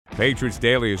Patriots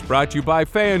Daily is brought to you by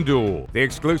FanDuel, the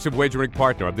exclusive wagering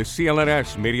partner of the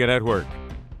CLNS Media Network.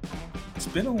 It's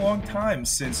been a long time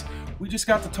since we just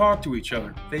got to talk to each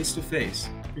other face to face.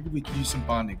 Figured we could use some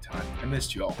bonding time. I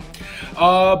missed you all.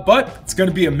 But it's going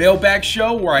to be a mailbag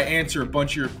show where I answer a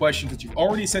bunch of your questions that you've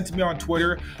already sent to me on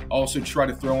Twitter. I'll also try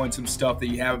to throw in some stuff that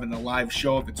you have in the live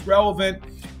show if it's relevant.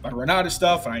 If I run out of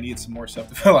stuff and I need some more stuff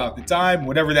to fill out the time,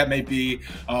 whatever that may be,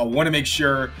 want to make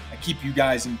sure I keep you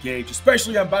guys engaged,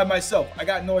 especially I'm by myself. I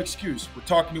got no excuse. We're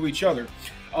talking to each other.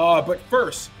 But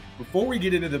first, before we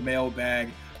get into the mailbag,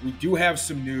 we do have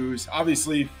some news.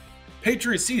 Obviously,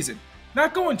 Patriots season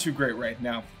not going too great right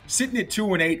now. Sitting at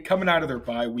 2-8, coming out of their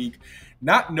bye week,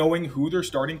 not knowing who their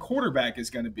starting quarterback is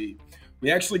going to be.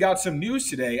 We actually got some news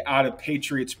today out of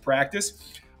Patriots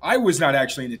practice. I was not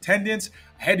actually in attendance.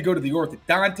 I had to go to the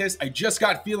orthodontist. I just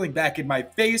got feeling back in my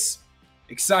face.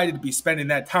 Excited to be spending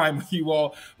that time with you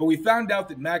all. But we found out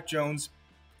that Mac Jones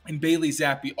and Bailey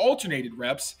Zappi alternated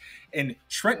reps, and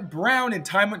Trent Brown and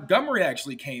Ty Montgomery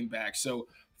actually came back. So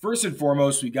first and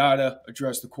foremost, we got to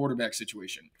address the quarterback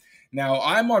situation. Now,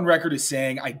 I'm on record as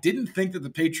saying I didn't think that the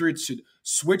Patriots should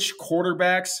switch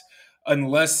quarterbacks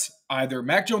unless either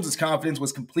Mac Jones' confidence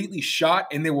was completely shot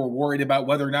and they were worried about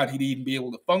whether or not he'd even be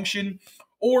able to function,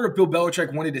 or if Bill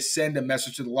Belichick wanted to send a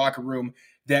message to the locker room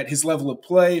that his level of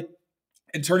play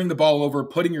and turning the ball over,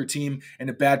 putting your team in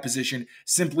a bad position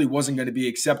simply wasn't going to be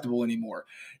acceptable anymore.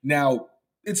 Now,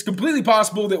 it's completely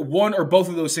possible that one or both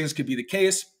of those things could be the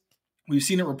case. We've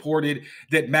seen it reported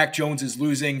that Mac Jones is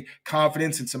losing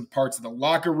confidence in some parts of the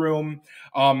locker room.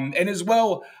 And as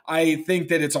well, I think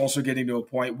that it's also getting to a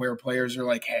point where players are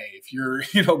like, hey, if you're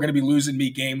going to be losing me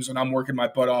games when I'm working my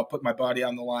butt off, put my body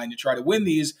on the line to try to win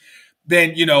these,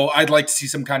 then, I'd like to see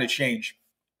some kind of change.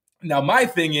 Now, my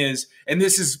thing is, and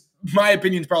this is, my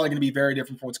opinion is probably going to be very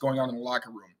different from what's going on in the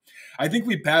locker room. I think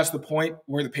we passed the point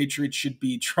where the Patriots should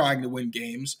be trying to win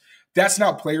games. That's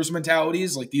not players'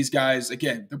 mentalities. Like, these guys,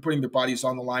 again, they're putting their bodies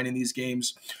on the line in these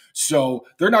games. So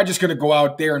they're not just going to go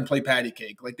out there and play patty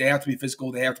cake. Like, they have to be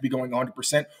physical. They have to be going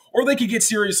 100%, or they could get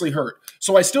seriously hurt.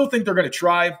 So I still think they're going to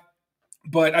try.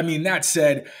 But, that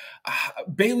said,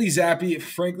 Bailey Zappi,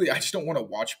 frankly, I just don't want to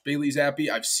watch Bailey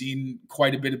Zappi. I've seen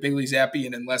quite a bit of Bailey Zappi,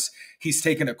 and unless he's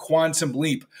taken a quantum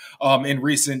leap in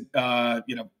recent,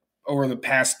 over the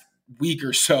past week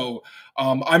or so,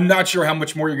 I'm not sure how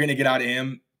much more you're going to get out of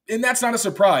him. And that's not a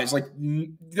surprise. Like,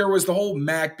 there was the whole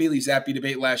Mac Bailey Zappi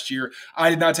debate last year. I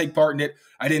did not take part in it.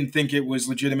 I didn't think it was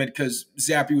legitimate because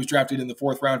Zappi was drafted in the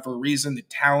 4th round for a reason. The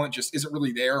talent just isn't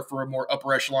really there for a more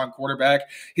upper echelon quarterback.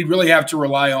 He'd really have to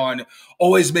rely on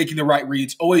always making the right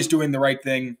reads, always doing the right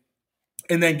thing,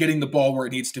 and then getting the ball where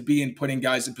it needs to be and putting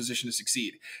guys in position to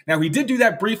succeed. Now, he did do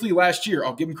that briefly last year.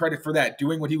 I'll give him credit for that,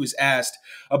 doing what he was asked.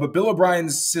 But Bill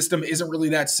O'Brien's system isn't really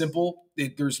that simple.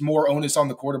 There's more onus on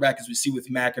the quarterback, as we see with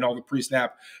Mac and all the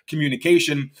pre-snap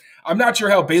communication. I'm not sure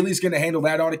how Bailey's going to handle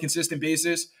that on a consistent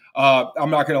basis. I'm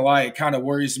not going to lie, it kind of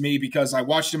worries me because I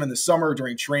watched him in the summer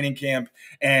during training camp,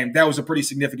 and that was a pretty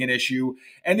significant issue.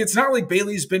 And it's not like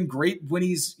Bailey's been great when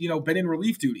he's, been in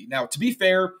relief duty. Now, to be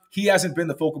fair, he hasn't been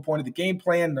the focal point of the game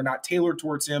plan. They're not tailored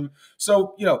towards him.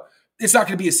 So, it's not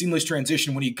going to be a seamless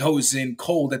transition when he goes in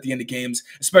cold at the end of games,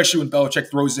 especially when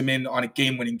Belichick throws him in on a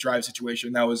game-winning drive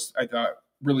situation. That was, I thought,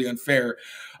 really unfair.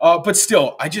 But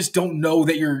still, I just don't know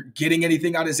that you're getting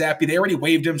anything out of Zappi. They already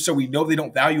waived him, so we know they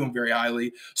don't value him very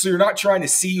highly. So you're not trying to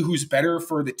see who's better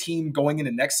for the team going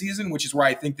into next season, which is where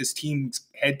I think this team's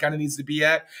head kind of needs to be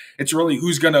at. It's really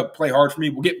who's going to play hard for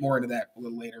me. We'll get more into that a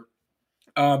little later.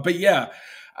 But yeah,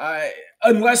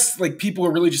 unless people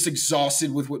are really just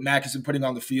exhausted with what Mac has been putting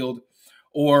on the field,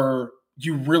 or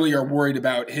you really are worried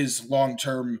about his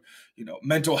long-term,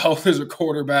 mental health as a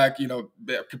quarterback,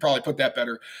 could probably put that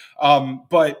better.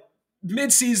 But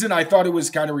mid-season, I thought it was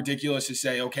kind of ridiculous to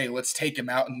say, okay, let's take him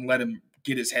out and let him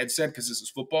get his head set because this is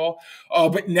football.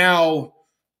 But now,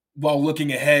 while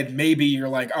looking ahead, maybe you're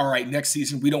like, all right, next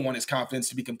season, we don't want his confidence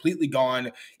to be completely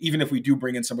gone, even if we do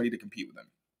bring in somebody to compete with him.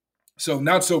 So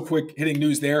not so quick hitting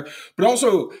news there. But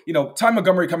also, Ty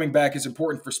Montgomery coming back is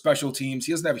important for special teams.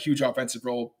 He doesn't have a huge offensive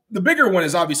role. The bigger one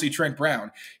is obviously Trent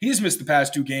Brown. He's missed the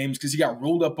past 2 games because he got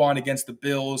rolled up on against the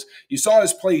Bills. You saw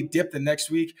his play dip the next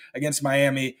week against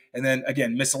Miami, and then,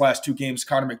 again, missed the last 2 games.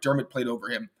 Connor McDermott played over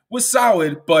him. Was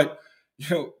solid, but,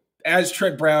 as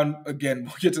Trent Brown, again,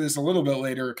 we'll get to this a little bit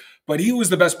later, but he was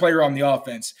the best player on the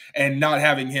offense, and not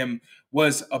having him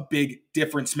was a big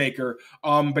difference maker.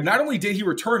 But not only did he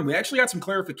return, we actually got some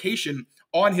clarification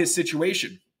on his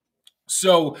situation.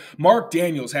 So Mark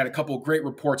Daniels had a couple of great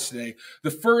reports today.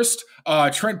 The first,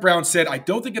 Trent Brown said, "I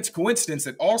don't think it's a coincidence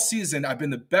that all season I've been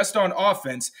the best on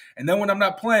offense, and then when I'm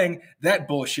not playing, that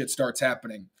bullshit starts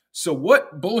happening." So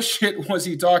what bullshit was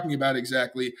he talking about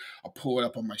exactly? I'll pull it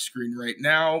up on my screen right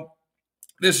now.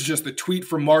 This is just the tweet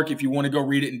from Mark. If you want to go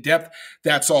read it in depth,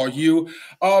 that's all you.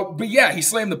 But yeah, he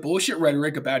slammed the bullshit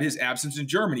rhetoric about his absence in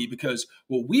Germany because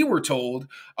what we were told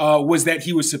was that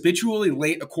he was habitually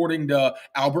late, according to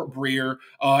Albert Breer,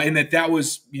 and that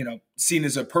was, seen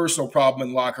as a personal problem in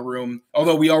the locker room,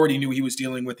 although we already knew he was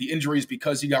dealing with the injuries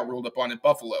because he got rolled up on in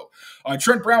Buffalo.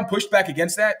 Trent Brown pushed back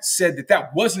against that, said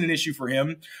that wasn't an issue for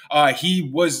him.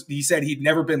 He said he'd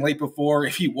never been late before.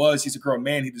 If he was, he's a grown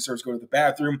man. He deserves to go to the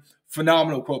bathroom.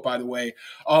 Phenomenal quote, by the way.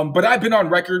 But I've been on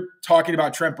record talking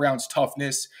about Trent Brown's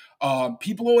toughness.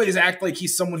 People always act like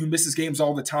he's someone who misses games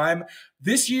all the time.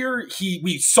 This year,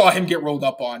 we saw him get rolled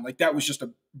up on. Like, that was just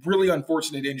a really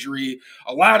unfortunate injury.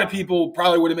 A lot of people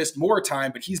probably would have missed more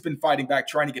time, but he's been fighting back,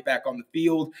 trying to get back on the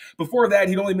field. Before that,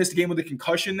 he'd only missed a game with a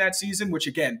concussion that season, which,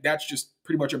 again, that's just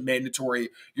pretty much a mandatory.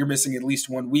 You're missing at least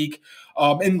 1 week.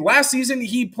 And last season,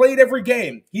 he played every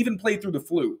game. He even played through the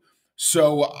flu.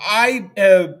 So I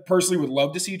personally would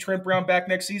love to see Trent Brown back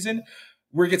next season.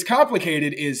 Where it gets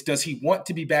complicated is, does he want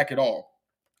to be back at all?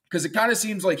 Because it kind of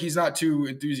seems like he's not too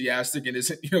enthusiastic and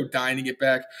isn't, dying to get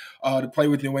back to play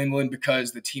with New England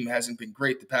because the team hasn't been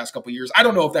great the past couple of years. I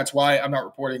don't know if that's why. I'm not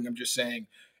reporting. I'm just saying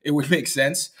it would make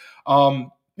sense.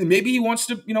 Maybe he wants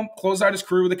to, close out his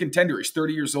career with a contender. He's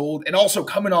 30 years old. And also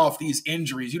coming off these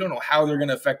injuries, you don't know how they're going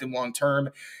to affect him long term.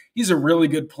 He's a really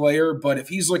good player, but if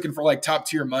he's looking for like top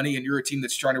tier money and you're a team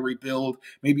that's trying to rebuild,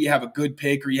 maybe you have a good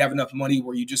pick or you have enough money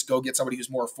where you just go get somebody who's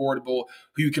more affordable,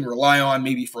 who you can rely on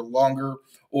maybe for longer,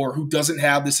 or who doesn't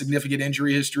have the significant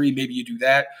injury history, maybe you do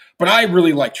that. But I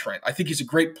really like Trent. I think he's a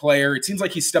great player. It seems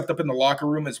like he stepped up in the locker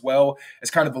room as well as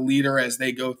kind of a leader as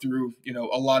they go through,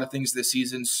 a lot of things this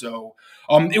season. So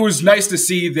it was nice to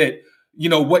see that.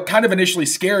 What kind of initially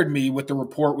scared me with the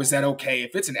report was that, okay,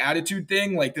 if it's an attitude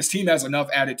thing, like this team has enough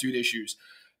attitude issues,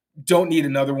 don't need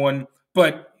another one.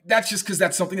 But that's just because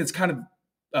that's something that's kind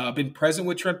of been present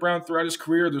with Trent Brown throughout his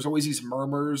career. There's always these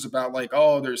murmurs about like,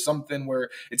 oh, there's something where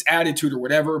it's attitude or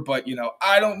whatever. But,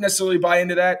 I don't necessarily buy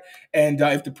into that. And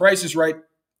if the price is right,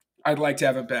 I'd like to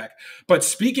have him back. But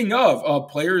speaking of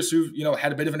players who've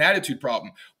had a bit of an attitude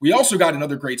problem, we also got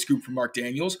another great scoop from Mark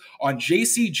Daniels on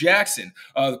J.C. Jackson.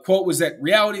 The quote was that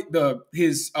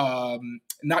his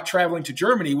not traveling to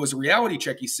Germany was a reality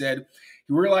check. He said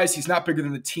he realized he's not bigger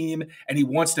than the team and he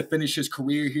wants to finish his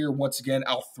career here. Once again,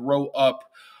 I'll throw up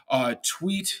a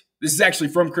tweet. This is actually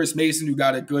from Chris Mason, who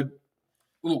got a good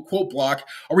little quote block.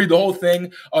 I'll read the whole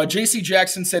thing. J.C.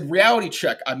 Jackson said, reality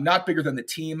check. I'm not bigger than the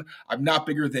team. I'm not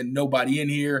bigger than nobody in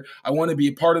here. I want to be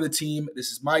a part of the team. This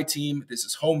is my team. This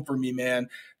is home for me, man.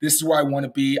 This is where I want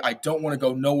to be. I don't want to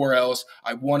go nowhere else.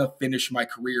 I want to finish my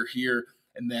career here.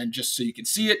 And then just so you can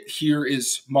see it, here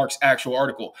is Mark's actual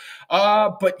article.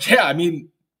 But yeah,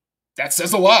 that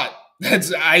says a lot.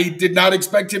 I did not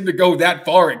expect him to go that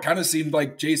far. It kind of seemed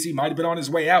like JC might have been on his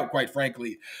way out, quite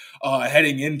frankly,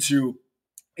 heading into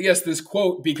this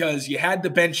quote, because you had the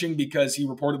benching because he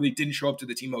reportedly didn't show up to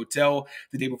the team hotel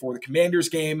the day before the Commanders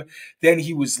game. Then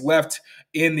he was left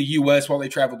in the U.S. while they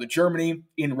traveled to Germany.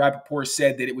 Ian Rappaport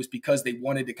said that it was because they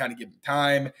wanted to kind of give him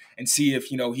time and see if,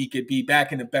 he could be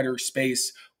back in a better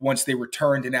space once they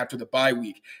returned and after the bye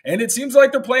week. And it seems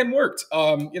like their plan worked.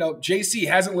 JC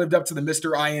hasn't lived up to the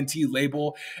Mr. INT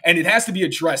label, and it has to be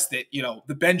addressed that,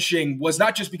 the benching was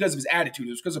not just because of his attitude,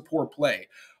 it was because of poor play.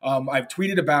 I've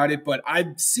tweeted about it, but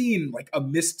I've seen like a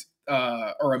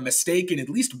mistake in at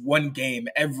least one game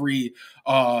every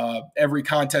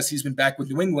contest he's been back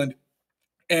with New England.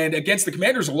 And against the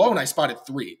Commanders alone, I spotted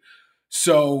 3.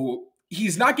 So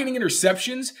he's not getting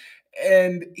interceptions,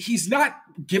 and he's not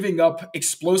giving up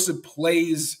explosive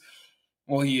plays.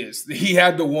 Well, he is. He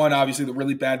had the one, obviously, the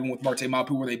really bad one with Marte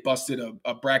Mapu where they busted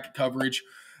a bracket coverage.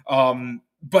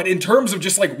 But in terms of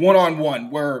just like one-on-one,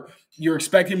 where you're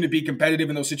expecting him to be competitive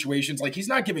in those situations, like he's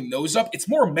not giving those up. It's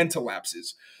more mental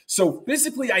lapses. So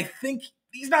physically, I think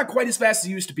he's not quite as fast as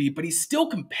he used to be, but he's still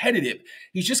competitive.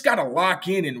 He's just got to lock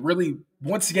in and really,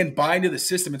 once again, buy into the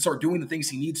system and start doing the things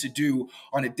he needs to do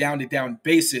on a down-to-down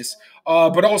basis.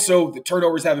 But also, the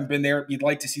turnovers haven't been there. You'd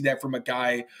like to see that from a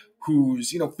guy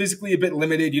who's, physically a bit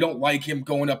limited. You don't like him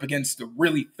going up against the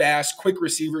really fast, quick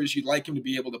receivers. You'd like him to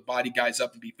be able to body guys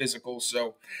up and be physical.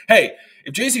 So, hey,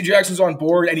 if J.C. Jackson's on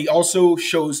board and he also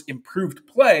shows improved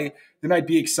play, then I'd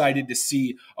be excited to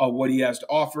see what he has to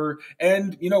offer.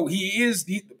 And,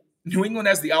 New England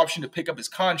has the option to pick up his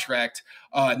contract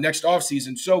next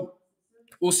offseason. So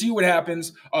We'll see what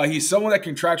happens. He's someone that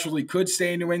contractually could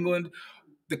stay in New England.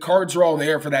 The cards are all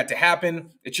there for that to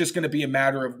happen. It's just going to be a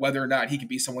matter of whether or not he can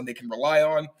be someone they can rely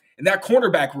on. And that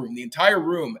cornerback room, the entire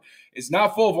room, is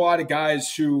not full of a lot of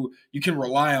guys who you can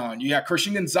rely on. You got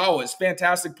Christian Gonzalez,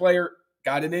 fantastic player,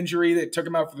 got an injury that took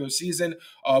him out for the season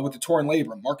with the torn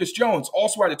labrum. Marcus Jones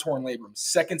also had a torn labrum,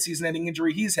 second season-ending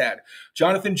injury he's had.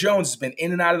 Jonathan Jones has been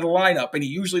in and out of the lineup, and he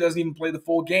usually doesn't even play the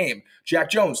full game. Jack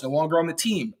Jones, no longer on the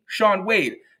team. Sean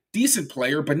Wade, decent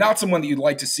player, but not someone that you'd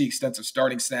like to see extensive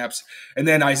starting snaps. And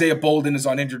then Isaiah Bolden is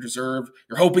on injured reserve.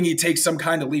 You're hoping he takes some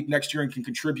kind of leap next year and can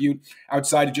contribute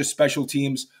outside of just special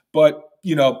teams. But,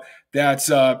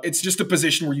 that's it's just a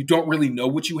position where you don't really know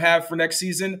what you have for next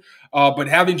season. But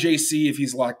having JC, if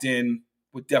he's locked in,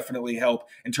 would definitely help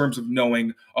in terms of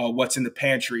knowing what's in the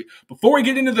pantry. Before we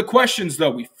get into the questions,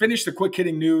 though, we finished the quick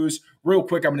hitting news. Real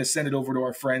quick, I'm going to send it over to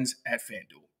our friends at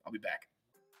FanDuel. I'll be back.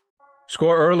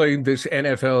 Score early this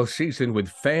NFL season with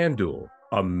FanDuel,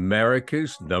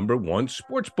 America's #1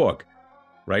 sportsbook.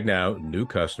 Right now, new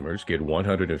customers get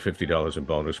 $150 in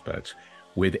bonus bets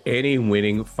with any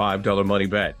winning $5 money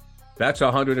bet. That's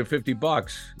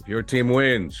 $150 if your team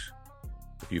wins.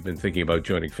 If you've been thinking about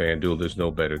joining FanDuel, there's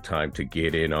no better time to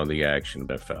get in on the action in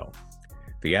the NFL.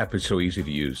 The app is so easy to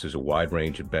use. There's a wide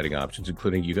range of betting options,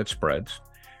 including you got spreads,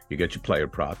 you get your player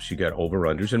props, you got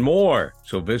over-unders, and more.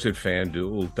 So visit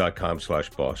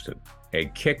FanDuel.com/Boston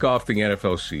and kick off the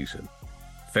NFL season.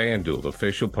 FanDuel,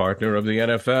 official partner of the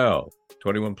NFL.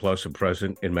 21 plus and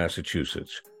present in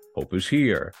Massachusetts. Hope is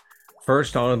here.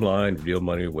 First online real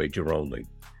money wager only.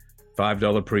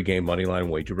 $5 pregame moneyline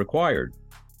wager required.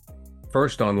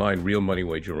 First online real money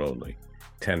wager only.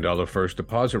 $10 first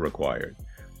deposit required.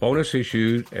 Bonus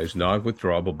issued as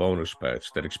non-withdrawable bonus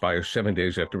bets that expire 7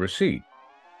 days after receipt.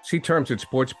 See terms at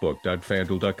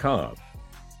sportsbook.fanduel.com.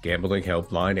 Gambling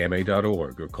helpline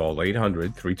ma.org or call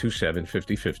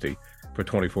 800-327-5050 for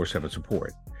 24/7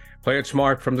 support. Play it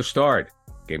smart from the start.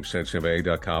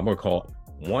 GameSenseMA.com or call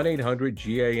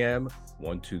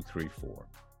 1-800-GAM-1234.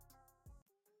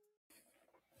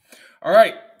 All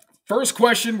right. First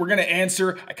question we're going to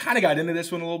answer. I kind of got into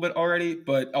this one a little bit already,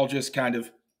 but I'll just kind of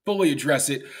fully address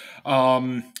it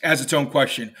as its own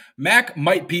question. Mac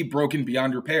might be broken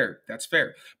beyond repair. That's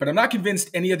fair. But I'm not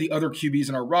convinced any of the other QBs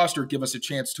in our roster give us a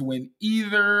chance to win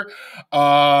either.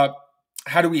 How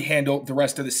do we handle the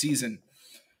rest of the season?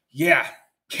 Yeah,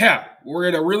 we're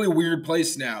in a really weird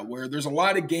place now where there's a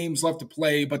lot of games left to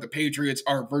play, but the Patriots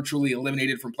are virtually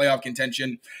eliminated from playoff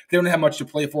contention. They don't have much to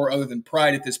play for other than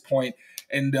pride at this point.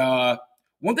 And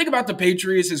one thing about the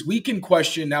Patriots is we can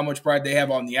question how much pride they have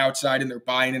on the outside and their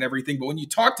buying and everything, but when you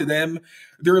talk to them,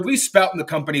 they're at least spouting the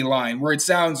company line, where it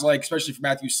sounds like, especially for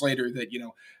Matthew Slater, that,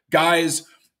 guys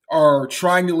are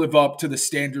trying to live up to the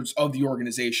standards of the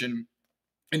organization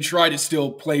and try to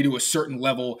still play to a certain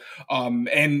level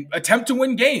and attempt to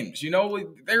win games.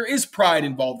 There is pride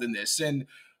involved in this. And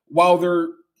while there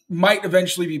might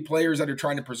eventually be players that are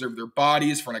trying to preserve their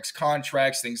bodies for next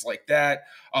contracts, things like that,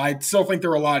 I still think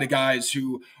there are a lot of guys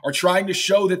who are trying to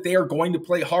show that they are going to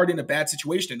play hard in a bad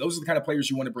situation. And those are the kind of players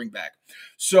you want to bring back.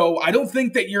 So I don't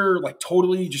think that you're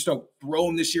totally just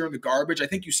throwing this year in the garbage. I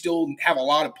think you still have a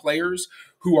lot of players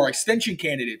who are extension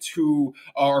candidates, who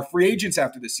are free agents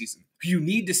after this season. You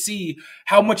need to see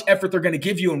how much effort they're going to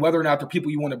give you and whether or not they're people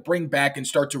you want to bring back and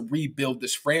start to rebuild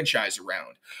this franchise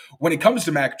around. When it comes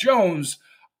to Mac Jones,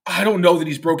 I don't know that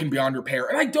he's broken beyond repair.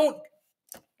 And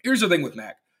here's the thing with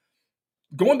Mac.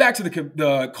 Going back to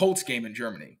the Colts game in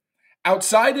Germany,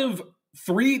 outside of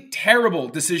 3 terrible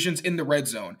decisions in the red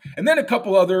zone, and then a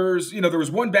couple others, there was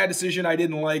one bad decision I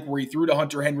didn't like where he threw to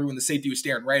Hunter Henry when the safety was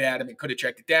staring right at him and could have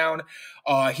checked it down.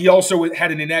 He also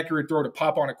had an inaccurate throw to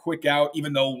pop on a quick out,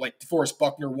 even though DeForest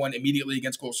Buckner won immediately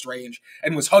against Cole Strange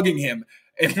and was hugging him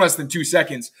in less than 2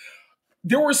 seconds.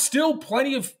 There were still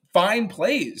plenty of fine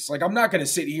plays. I'm not going to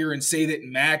sit here and say that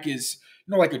Mac is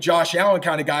like a Josh Allen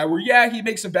kind of guy where, he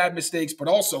makes some bad mistakes, but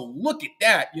also look at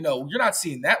that. You're not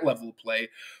seeing that level of play.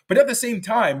 But at the same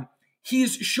time,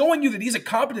 he's showing you that he's a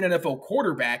competent NFL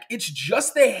quarterback. It's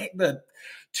just the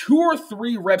 2 or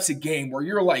 3 reps a game where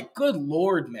you're like, good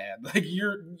Lord, man.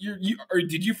 Or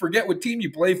did you forget what team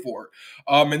you play for?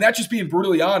 And that's just being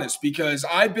brutally honest, because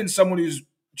I've been someone who's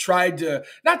tried to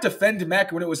not defend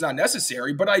Mac when it was not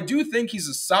necessary, but I do think he's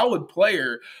a solid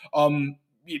player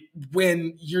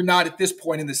when you're not at this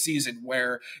point in the season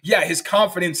where, his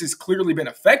confidence has clearly been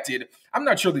affected. I'm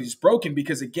not sure that he's broken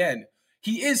because, again,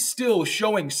 he is still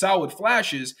showing solid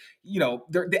flashes.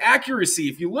 The accuracy,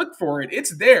 if you look for it,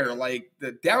 it's there.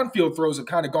 The downfield throws have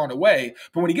kind of gone away.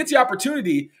 But when he gets the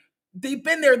opportunity, they've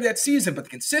been there that season, but the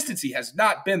consistency has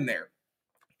not been there.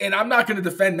 And I'm not going to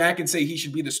defend Mac and say he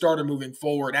should be the starter moving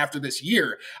forward after this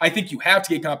year. I think you have to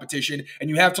get competition, and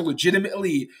you have to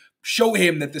legitimately show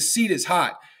him that the seat is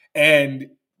hot. And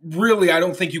really, I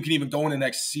don't think you can even go into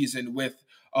next season with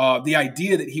the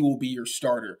idea that he will be your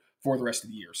starter for the rest of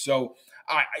the year. So,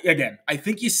 I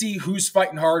think you see who's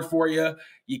fighting hard for you.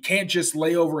 You can't just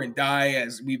lay over and die,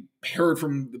 as we've heard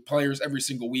from the players every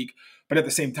single week. But at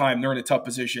the same time, they're in a tough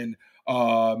position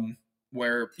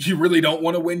where you really don't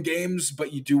want to win games,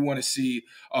 but you do want to see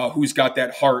who's got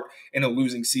that heart in a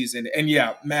losing season. And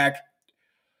yeah, Mac,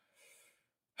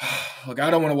 look, I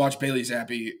don't want to watch Bailey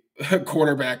Zappi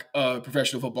quarterback a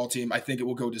professional football team. I think it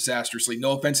will go disastrously.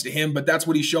 No offense to him, but that's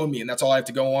what he's shown me, and that's all I have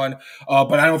to go on.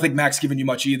 But I don't think Mac's given you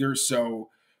much either. So,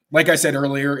 like I said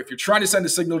earlier, if you're trying to send a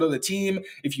signal to the team,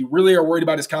 if you really are worried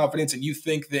about his confidence and you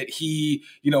think that he,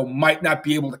 might not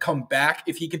be able to come back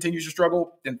if he continues to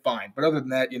struggle, then fine. But other than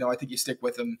that, I think you stick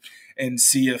with him and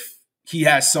see if he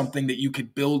has something that you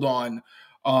could build on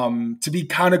to be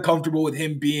kind of comfortable with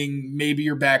him being maybe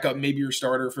your backup, maybe your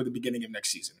starter for the beginning of next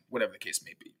season, whatever the case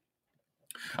may be.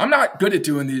 I'm not good at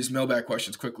doing these mailbag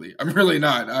questions quickly. I'm really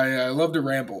not. I love to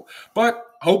ramble, but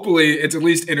hopefully it's at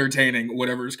least entertaining,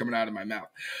 whatever is coming out of my mouth.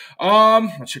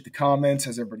 Let's check the comments.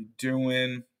 How's everybody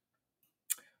doing?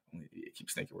 It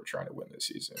keeps thinking we're trying to win this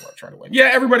season. We're trying to win. Yeah,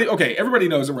 everybody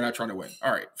knows that we're not trying to win.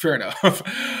 All right, fair enough.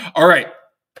 All right.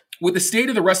 With the state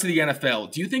of the rest of the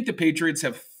NFL, do you think the Patriots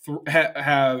have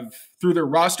through their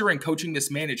roster and coaching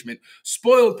mismanagement,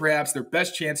 spoiled perhaps their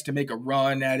best chance to make a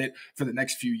run at it for the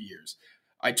next few years?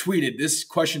 I tweeted, this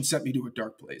question sent me to a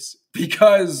dark place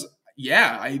because,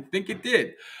 yeah, I think it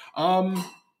did.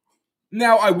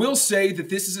 Now, I will say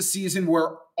that this is a season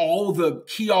where all the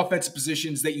key offensive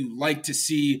positions that you like to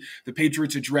see the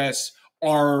Patriots address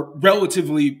are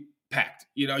relatively packed.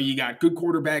 You got good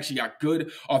quarterbacks, you got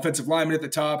good offensive linemen at the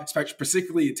top,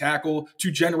 specifically a tackle,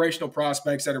 2 generational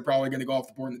prospects that are probably going to go off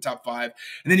the board in the top 5,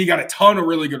 and then you got a ton of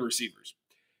really good receivers.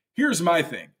 Here's my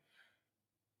thing.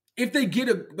 If they get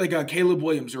a Caleb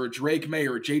Williams or a Drake May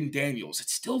or a Jaden Daniels,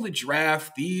 it's still the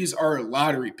draft. These are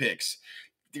lottery picks.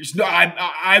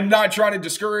 I'm not trying to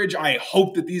discourage. I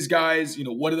hope that these guys,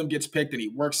 one of them gets picked and he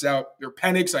works out. They're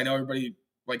Penix. I know everybody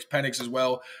likes Penix as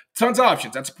well. Tons of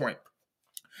options. That's the point.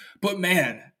 But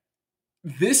man,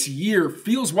 this year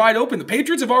feels wide open. The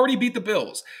Patriots have already beat the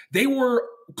Bills. They were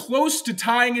close to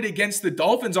tying it against the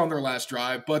Dolphins on their last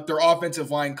drive, but their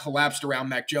offensive line collapsed around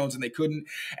Mac Jones and they couldn't.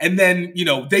 And then,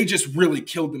 they just really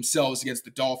killed themselves against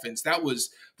the Dolphins. That was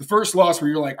the first loss where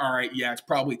you're like, all right, yeah, it's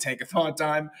probably tankathon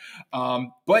time.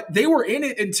 But they were in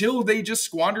it until they just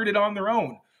squandered it on their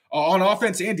own. On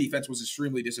offense and defense was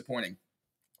extremely disappointing.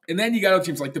 And then you got other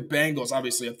teams like the Bengals,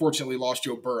 obviously, unfortunately lost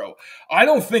Joe Burrow. I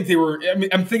don't think they were,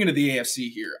 I'm thinking of the AFC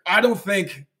here. I don't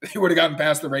think they would have gotten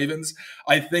past the Ravens.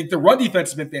 I think the run defense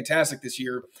has been fantastic this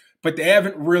year, but they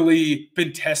haven't really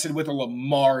been tested with a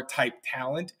Lamar-type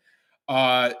talent.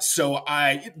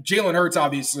 Jalen Hurts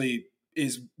obviously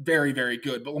is very, very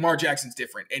good, but Lamar Jackson's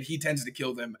different, and he tends to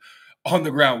kill them on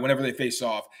the ground whenever they face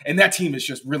off. And that team is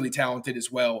just really talented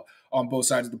as well on both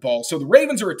sides of the ball. So the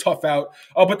Ravens are a tough out,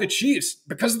 but the Chiefs,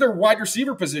 because of their wide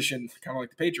receiver position, kind of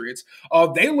like the Patriots,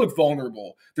 they look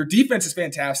vulnerable. Their defense is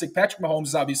fantastic. Patrick Mahomes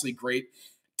is obviously great.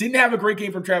 Didn't have a great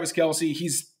game from Travis Kelce.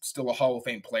 He's still a Hall of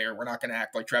Fame player. We're not going to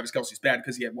act like Travis Kelce's bad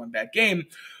because he had one bad game.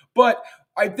 But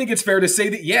I think it's fair to say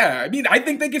that, yeah, I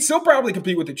think they can still probably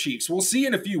compete with the Chiefs. We'll see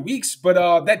in a few weeks,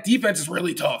 but that defense is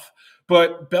really tough.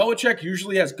 But Belichick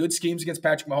usually has good schemes against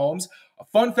Patrick Mahomes. A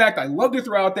fun fact I love to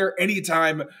throw out there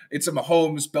anytime it's a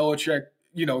Mahomes, Belichick,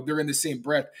 they're in the same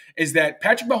breath, is that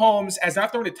Patrick Mahomes has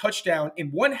not thrown a touchdown in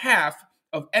one half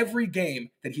of every game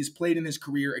that he's played in his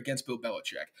career against Bill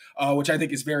Belichick, which I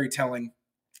think is very telling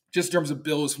just in terms of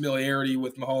Bill's familiarity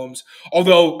with Mahomes.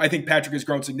 Although I think Patrick has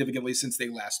grown significantly since they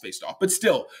last faced off. But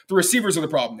still, the receivers are the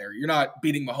problem there. You're not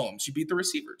beating Mahomes. You beat the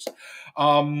receivers.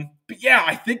 But yeah,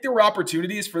 I think there were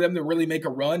opportunities for them to really make a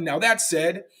run. Now, that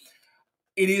said,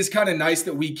 it is kind of nice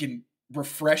that we can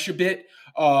refresh a bit.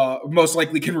 Most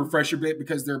likely can refresh a bit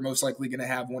because they're most likely going to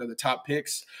have one of the top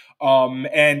picks.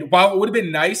 And while it would have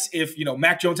been nice if,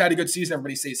 Mac Jones had a good season,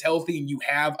 everybody stays healthy, and you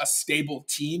have a stable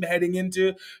team heading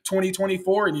into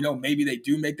 2024, and, maybe they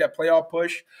do make that playoff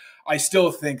push, I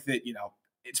still think that,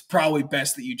 it's probably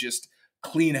best that you just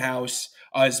clean house.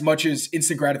 As much as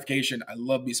instant gratification, I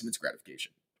love me some instant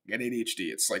gratification. I got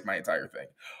ADHD. It's like my entire thing.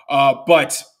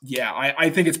 But yeah, I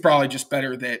think it's probably just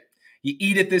better that you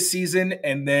eat it this season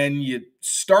and then you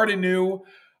start anew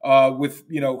with,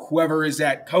 whoever is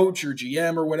at coach or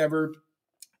GM or whatever.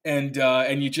 And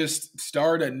you just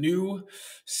start a new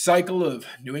cycle of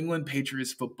New England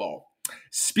Patriots football.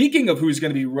 Speaking of who's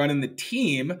going to be running the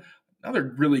team,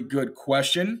 Another really good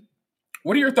question.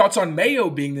 What are your thoughts on Mayo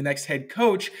being the next head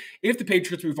coach if the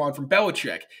Patriots move on from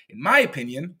Belichick? In my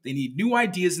opinion, they need new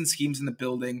ideas and schemes in the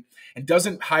building, and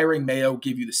doesn't hiring Mayo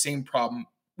give you the same problem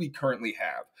we currently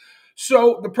have?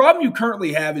 So, the problem you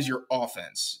currently have is your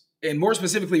offense, and more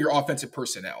specifically, your offensive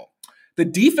personnel. The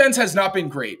defense has not been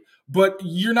great, but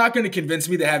you're not going to convince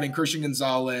me that having Christian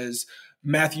Gonzalez,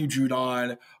 Matthew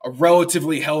Judon, a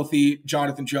relatively healthy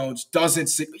Jonathan Jones doesn't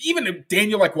even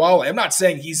Daniel Ekwale. I'm not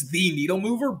saying he's the needle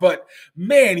mover, but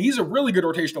man, he's a really good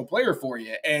rotational player for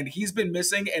you. And he's been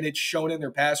missing, and it's shown in their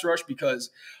pass rush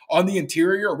because on the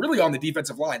interior, or really on the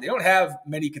defensive line, they don't have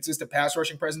many consistent pass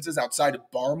rushing presences outside of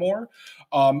Barmore.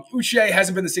 Uche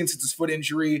hasn't been the same since his foot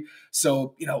injury.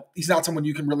 So, he's not someone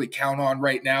you can really count on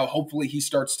right now. Hopefully he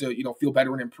starts to, feel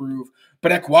better and improve.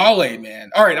 But Ekwale,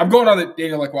 man. All right, I'm going on the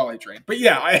Daniel Ekwale train. But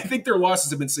yeah, I think their losses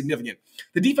have been significant.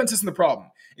 The defense isn't the problem.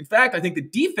 In fact, I think the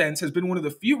defense has been one of the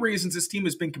few reasons this team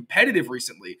has been competitive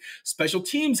recently. Special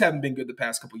teams haven't been good the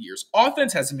past couple of years.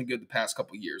 Offense hasn't been good the past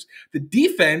couple of years. The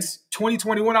defense,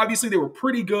 2021, obviously they were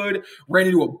pretty good, ran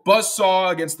into a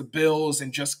buzzsaw against the Bills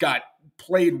and just got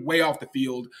played way off the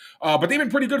field. But they've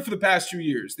been pretty good for the past 2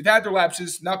 years. They've had their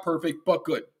lapses, not perfect, but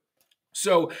good.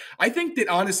 So I think that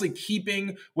honestly,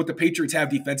 keeping what the Patriots have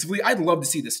defensively, I'd love to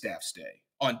see the staff stay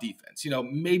on defense.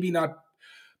 Maybe not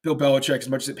Bill Belichick as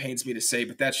much as it pains me to say,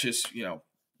 but that's just,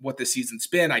 what the season's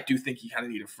been. I do think you kind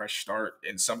of need a fresh start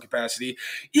in some capacity.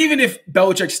 Even if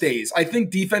Belichick stays, I think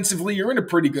defensively you're in a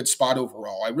pretty good spot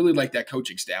overall. I really like that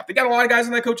coaching staff. They got a lot of guys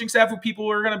on that coaching staff who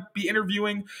people are going to be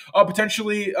interviewing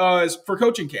potentially for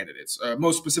coaching candidates,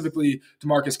 most specifically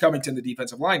DeMarcus Covington, the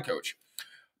defensive line coach.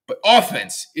 But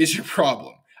offense is your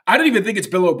problem. I don't even think it's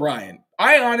Bill O'Brien.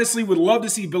 I honestly would love to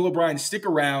see Bill O'Brien stick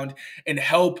around and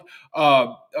help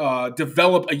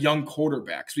develop a young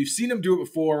quarterback. So we've seen him do it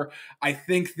before. I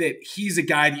think that he's a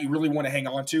guy that you really want to hang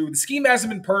on to. The scheme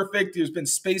hasn't been perfect. There's been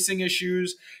spacing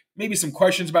issues, maybe some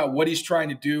questions about what he's trying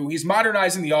to do. He's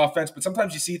modernizing the offense, but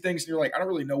sometimes you see things and you're like, I don't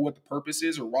really know what the purpose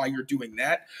is or why you're doing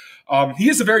that. He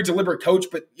is a very deliberate coach,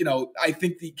 but I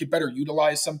think he could better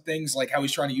utilize some things, like how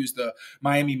he's trying to use the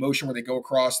Miami motion where they go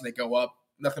across and they go up.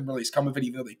 Nothing really has come of it,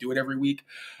 even though they do it every week.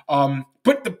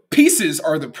 But the pieces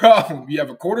are the problem. You have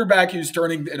a quarterback who's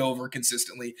turning it over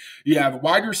consistently. You have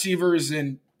wide receivers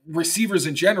and receivers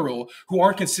in general who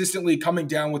aren't consistently coming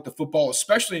down with the football,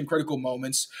 especially in critical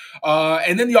moments.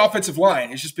 And then the offensive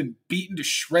line has just been beaten to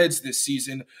shreds this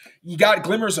season. You got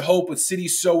glimmers of hope with City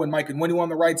So and Mike Onwenu on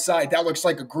the right side. That looks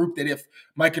like a group that if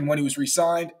Mike Onwenu was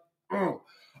re-signed,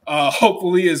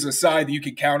 hopefully is a side that you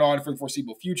can count on for the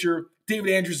foreseeable future.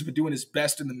 David Andrews has been doing his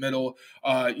best in the middle.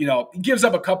 He gives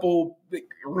up a couple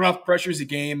rough pressures a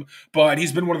game, but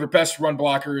he's been one of their best run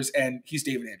blockers, and he's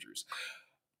David Andrews.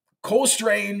 Cole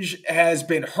Strange has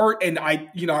been hurt, and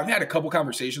I've had a couple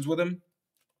conversations with him,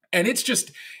 and it's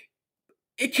just,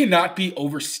 it cannot be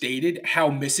overstated how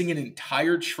missing an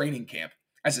entire training camp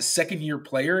as a second-year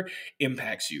player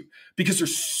impacts you, because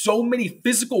there's so many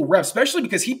physical reps, especially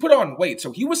because he put on weight.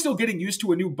 So he was still getting used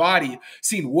to a new body,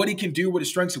 seeing what he can do, what his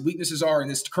strengths and weaknesses are in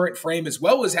this current frame, as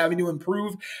well as having to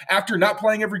improve after not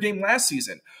playing every game last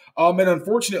season. And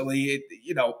unfortunately,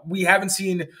 we haven't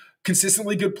seen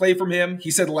consistently good play from him. He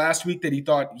said last week that he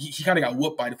thought he kind of got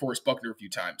whooped by DeForest Buckner a few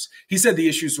times. He said the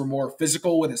issues were more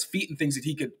physical with his feet and things that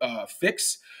he could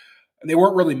fix. And they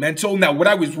weren't really mental. Now, what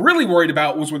I was really worried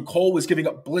about was when Cole was giving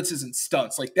up blitzes and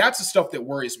stunts. Like, that's the stuff that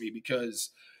worries me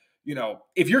because,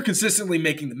 if you're consistently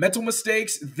making the mental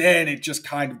mistakes, then it just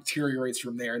kind of deteriorates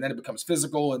from there. And then it becomes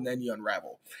physical, and then you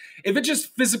unravel. If it's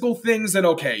just physical things, then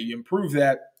okay, you improve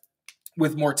that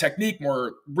with more technique,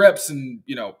 more reps, and,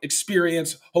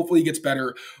 experience. Hopefully he gets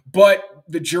better. But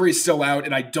the jury's still out,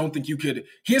 and I don't think he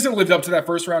hasn't lived up to that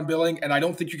first-round billing, and I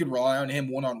don't think you can rely on him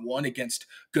one-on-one against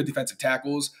good defensive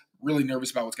tackles. Really nervous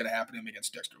about what's going to happen to him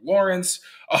against Dexter Lawrence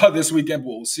this weekend,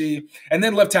 but we'll see. And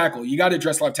then left tackle. You got to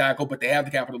address left tackle, but they have the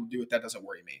capital to do it. That doesn't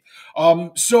worry me.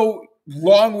 So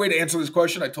long way to answer this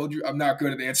question. I told you I'm not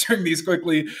good at answering these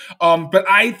quickly. But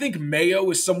I think Mayo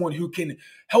is someone who can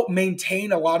help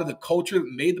maintain a lot of the culture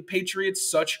that made the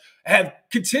Patriots have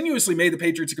continuously made the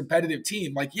Patriots a competitive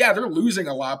team. Like, yeah, they're losing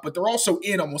a lot, but they're also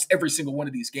in almost every single one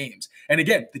of these games. And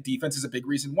again, the defense is a big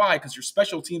reason why, because your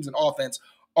special teams and offense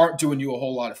aren't doing you a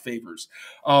whole lot of favors.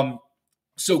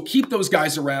 So keep those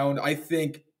guys around. I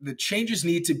think the changes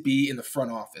need to be in the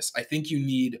front office. I think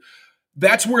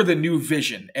that's where the new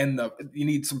vision and you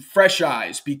need some fresh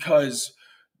eyes, because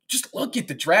just look at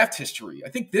the draft history. I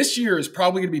think this year is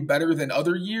probably going to be better than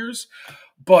other years,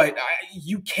 but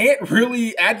you can't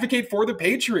really advocate for the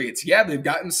Patriots. Yeah, they've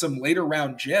gotten some later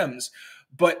round gems,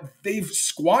 but they've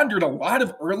squandered a lot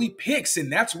of early picks,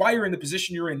 and that's why you're in the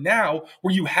position you're in now,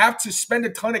 where you have to spend a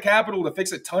ton of capital to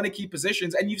fix a ton of key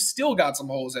positions, and you've still got some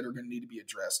holes that are going to need to be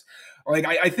addressed. Like,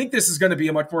 I think this is going to be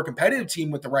a much more competitive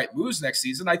team with the right moves next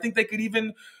season. I think they could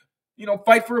even,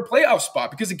 fight for a playoff spot,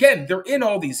 because again, they're in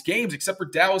all these games except for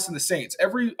Dallas and the Saints.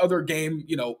 Every other game,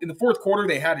 in the fourth quarter,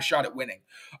 they had a shot at winning,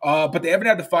 but they haven't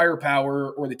had the firepower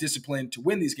or the discipline to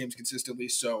win these games consistently.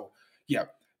 So yeah,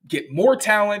 get more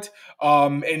talent,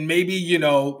 and maybe,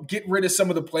 get rid of some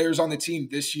of the players on the team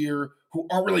this year who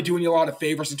aren't really doing you a lot of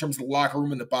favors in terms of the locker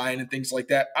room and the buy-in and things like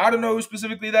that. I don't know who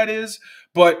specifically that is,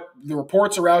 but the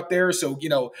reports are out there. So,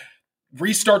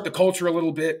 restart the culture a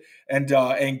little bit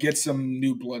and get some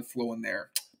new blood flowing there.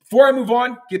 Before I move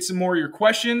on, get some more of your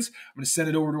questions, I'm going to send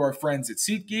it over to our friends at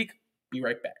SeatGeek. Be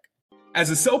right back. As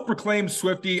a self-proclaimed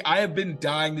Swiftie, I have been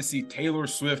dying to see Taylor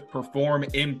Swift perform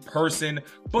in person,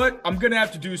 but I'm going to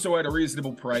have to do so at a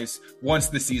reasonable price once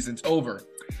the season's over.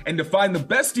 And to find the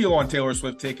best deal on Taylor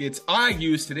Swift tickets, I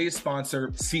use today's sponsor,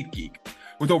 SeatGeek.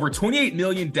 With over 28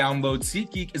 million downloads,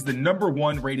 SeatGeek is the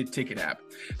 #1 rated ticket app.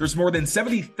 There's more than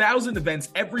 70,000 events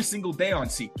every single day on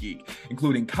SeatGeek,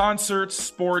 including concerts,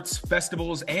 sports,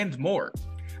 festivals, and more.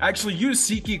 I actually used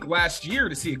SeatGeek last year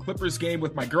to see a Clippers game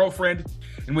with my girlfriend,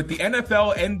 and with the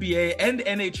NFL, NBA, and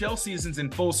NHL seasons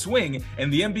in full swing,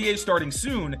 and the NBA starting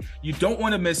soon, you don't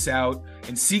want to miss out,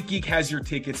 and SeatGeek has your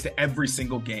tickets to every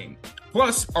single game.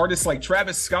 Plus, artists like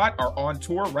Travis Scott are on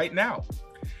tour right now.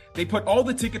 They put all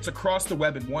the tickets across the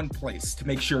web in one place to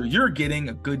make sure you're getting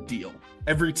a good deal.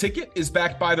 Every ticket is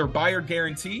backed by their buyer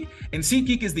guarantee, and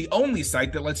SeatGeek is the only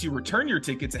site that lets you return your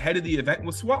tickets ahead of the event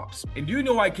with swaps. And you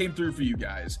know I came through for you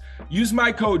guys. Use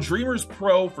my code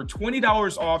DREAMERSPRO for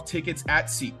 $20 off tickets at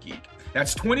SeatGeek.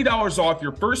 That's $20 off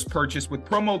your first purchase with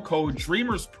promo code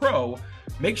DREAMERSPRO.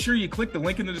 Make sure you click the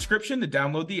link in the description to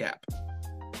download the app.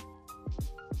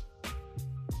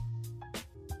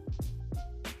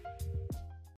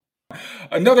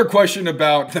 Another question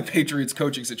about the Patriots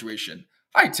coaching situation.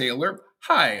 Hi, Taylor.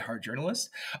 Hi, hard journalist.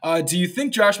 Do you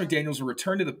think Josh McDaniels will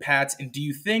return to the Pats, and do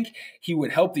you think he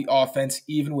would help the offense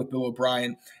even with Bill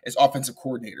O'Brien as offensive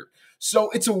coordinator? So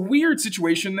it's a weird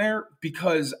situation there,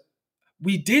 because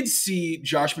we did see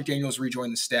Josh McDaniels rejoin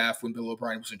the staff when Bill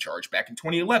O'Brien was in charge back in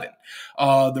 2011.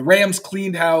 The Rams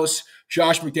cleaned house.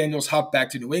 Josh McDaniels hopped back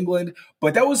to New England,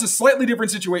 but that was a slightly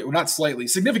different situation. Well, not slightly,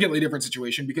 significantly different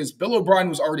situation, because Bill O'Brien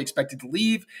was already expected to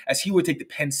leave as he would take the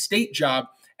Penn State job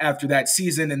after that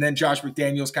season. And then Josh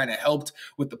McDaniels kind of helped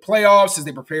with the playoffs as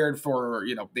they prepared for,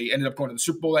 they ended up going to the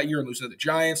Super Bowl that year and losing to the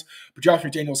Giants. But Josh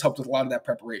McDaniels helped with a lot of that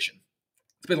preparation.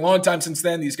 It's been a long time since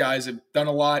then. These guys have done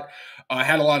a lot,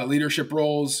 had a lot of leadership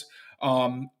roles.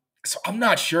 So I'm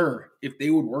not sure if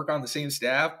they would work on the same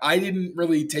staff. I didn't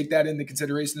really take that into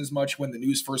consideration as much when the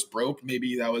news first broke.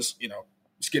 Maybe that was,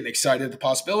 just getting excited at the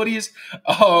possibilities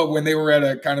when they were at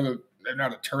a kind of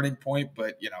not a turning point,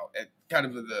 but, at kind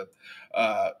of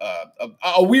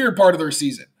a weird part of their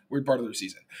season.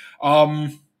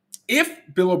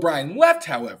 If Bill O'Brien left,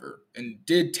 however, and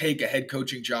did take a head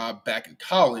coaching job back in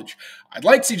college, I'd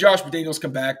like to see Josh McDaniels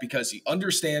come back because he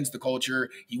understands the culture.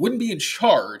 He wouldn't be in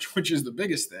charge, which is the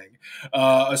biggest thing.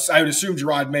 I would assume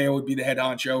Gerard Mayo would be the head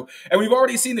honcho. And we've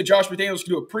already seen that Josh McDaniels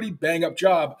can do a pretty bang-up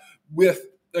job with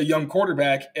a young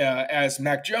quarterback, as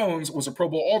Mac Jones was a Pro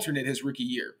Bowl alternate his rookie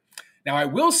year. Now, I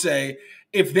will say,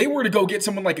 if they were to go get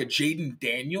someone like a Jaden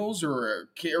Daniels or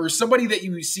somebody that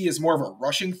you see as more of a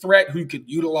rushing threat who could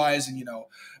utilize,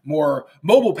 more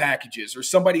mobile packages, or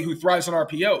somebody who thrives on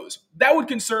RPOs, that would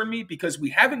concern me, because we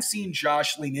haven't seen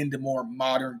Josh lean into more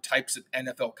modern types of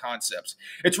NFL concepts.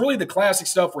 It's really the classic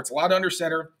stuff where it's a lot of under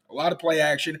center, a lot of play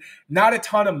action, not a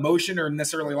ton of motion or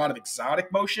necessarily a lot of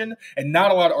exotic motion, and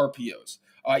not a lot of RPOs.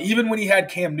 Even when he had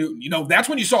Cam Newton, that's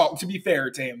when you saw, to be fair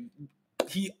to him,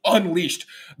 he unleashed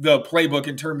the playbook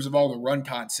in terms of all the run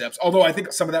concepts. Although I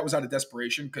think some of that was out of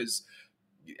desperation, because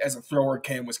as a thrower,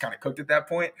 Cam was kind of cooked at that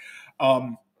point.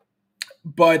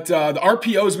 But the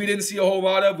RPOs we didn't see a whole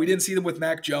lot of. We didn't see them with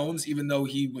Mac Jones, even though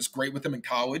he was great with them in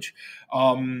college.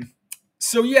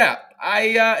 So yeah,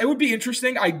 it would be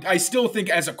interesting. I still think,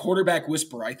 as a quarterback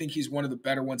whisperer, I think he's one of the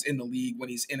better ones in the league when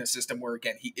he's in a system where,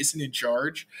 again, he isn't in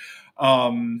charge.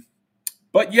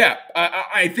 But yeah,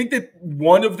 I think that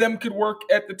one of them could work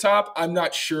at the top. I'm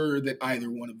not sure that either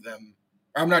one of them.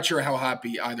 I'm not sure how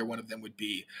happy either one of them would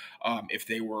be if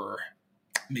they were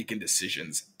making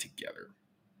decisions together.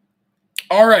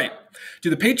 All right. Do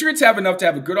the Patriots have enough to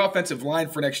have a good offensive line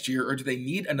for next year, or do they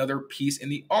need another piece in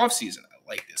the offseason? I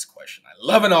like this question. I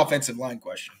love an offensive line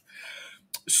question.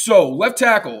 So, left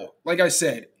tackle, like I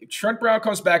said, if Trent Brown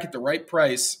comes back at the right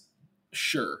price,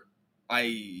 sure.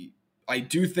 I I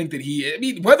do think that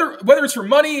whether it's for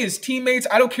money, his teammates,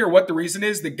 I don't care what the reason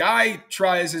is. The guy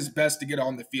tries his best to get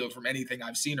on the field from anything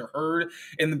I've seen or heard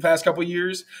in the past couple of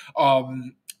years.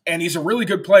 And he's a really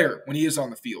good player when he is on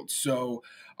the field. So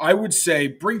I would say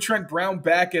bring Trent Brown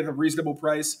back at a reasonable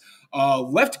price.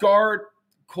 Left guard,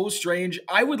 Cole Strange.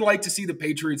 I would like to see the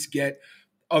Patriots get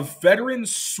a veteran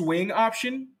swing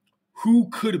option who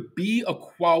could be a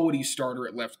quality starter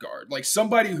at left guard, like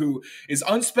somebody who is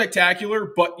unspectacular,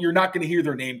 but you're not going to hear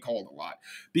their name called a lot.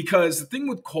 Because the thing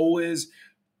with Cole is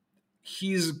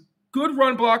he's good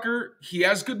run blocker. He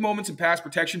has good moments in pass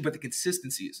protection, but the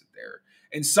consistency isn't there.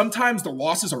 And sometimes the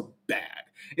losses are bad.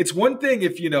 It's one thing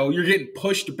if, you're getting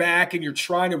pushed back and you're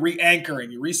trying to re-anchor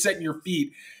and you're resetting your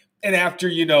feet. And after,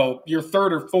 your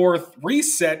third or fourth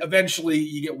reset, eventually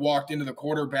you get walked into the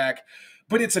quarterback.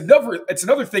 But it's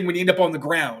another thing when you end up on the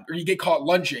ground or you get caught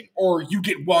lunging or you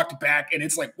get walked back and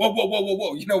it's like, whoa, whoa, whoa, whoa,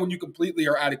 whoa, when you completely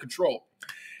are out of control.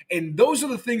 And those are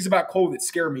the things about Cole that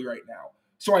scare me right now.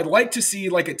 So I'd like to see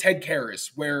like a Ted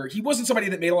Karras where he wasn't somebody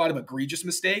that made a lot of egregious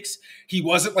mistakes. He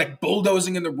wasn't like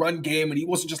bulldozing in the run game and he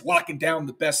wasn't just locking down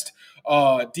the best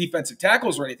defensive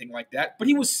tackles or anything like that. But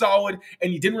he was solid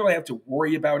and you didn't really have to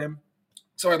worry about him.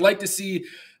 So I'd like to see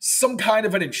some kind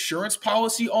of an insurance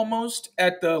policy almost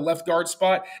at the left guard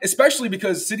spot, especially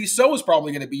because Sidy Sow is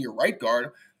probably going to be your right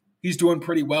guard. He's doing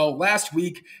pretty well. Last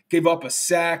week, gave up a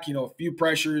sack, a few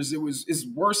pressures. It was his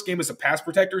worst game as a pass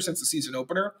protector since the season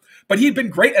opener. But he'd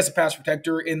been great as a pass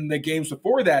protector in the games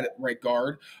before that at right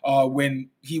guard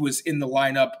when he was in the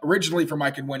lineup originally for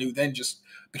Mike Onwenu, then just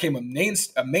became a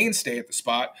mainstay at the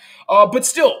spot. But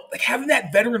still, like having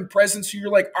that veteran presence who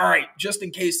you're like, all right, just in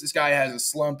case this guy has a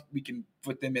slump, we can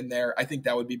put them in there. I think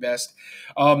that would be best.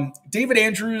 David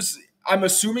Andrews, I'm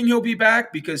assuming he'll be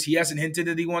back because he hasn't hinted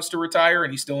that he wants to retire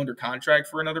and he's still under contract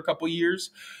for another couple years.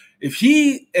 If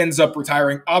he ends up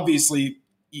retiring, obviously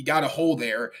you got a hole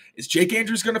there. Is Jake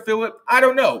Andrews going to fill it? I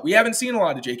don't know. We haven't seen a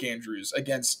lot of Jake Andrews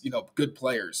against, good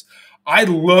players. I'd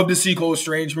love to see Cole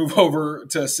Strange move over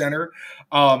to center.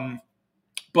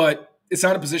 But it's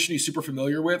not a position he's super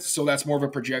familiar with, so that's more of a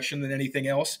projection than anything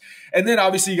else. And then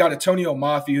obviously you got Antonio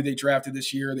Mafi, who they drafted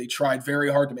this year. They tried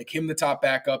very hard to make him the top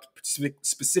backup,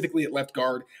 specifically at left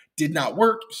guard. Did not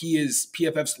work. He is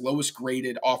PFF's lowest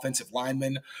graded offensive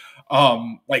lineman.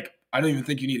 I don't even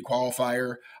think you need a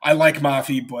qualifier. I like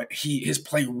Mafi, but his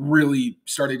play really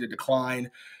started to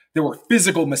decline. There were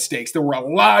physical mistakes. There were a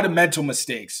lot of mental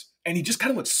mistakes. And he just kind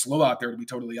of looks slow out there, to be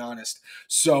totally honest.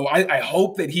 So I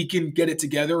hope that he can get it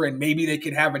together and maybe they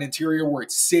can have an interior where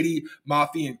it's Sidy,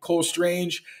 Mafi, and Cole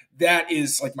Strange. That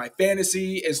is like my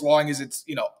fantasy, as long as it's,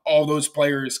 all those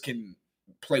players can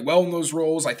play well in those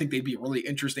roles. I think they'd be a really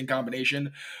interesting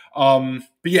combination. But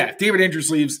yeah, if David Andrews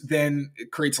leaves, then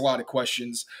it creates a lot of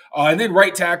questions. And then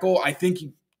right tackle, I think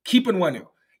you keep Onwenu.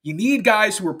 You need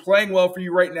guys who are playing well for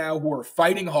you right now, who are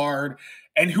fighting hard,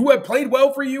 and who have played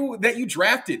well for you that you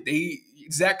drafted.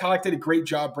 Zach Cock did a great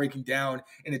job breaking down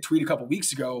in a tweet a couple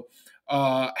weeks ago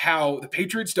how the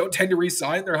Patriots don't tend to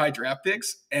re-sign their high draft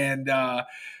picks, and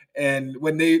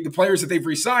when the players that they've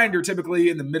re-signed are typically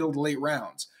in the middle to late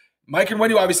rounds. Mike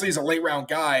Onwenu obviously is a late round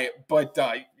guy, but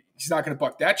he's not going to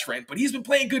buck that trend. But he's been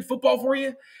playing good football for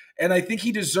you, and I think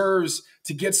he deserves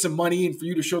to get some money and for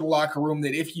you to show the locker room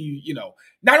that if you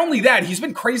not only that, he's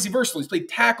been crazy versatile. He's played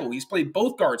tackle. He's played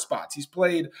both guard spots. He's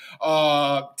played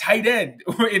tight end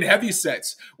in heavy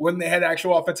sets when they had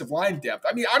actual offensive line depth.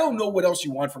 I mean, I don't know what else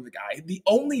you want from the guy. The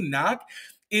only knock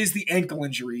is the ankle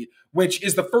injury, which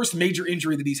is the first major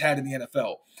injury that he's had in the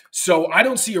NFL. So I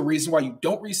don't see a reason why you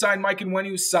don't re-sign Mike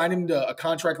Onwenu, sign him to a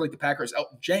contract like the Packers'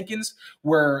 Elton Jenkins,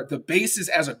 where the basis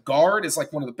as a guard is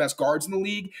like one of the best guards in the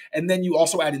league. And then you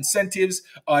also add incentives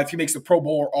if he makes the Pro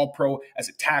Bowl or All-Pro as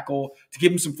a tackle to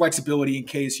give him some flexibility in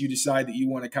case you decide that you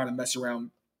want to kind of mess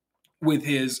around with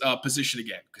his position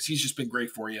again, because he's just been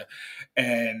great for you.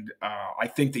 And I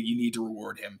think that you need to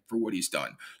reward him for what he's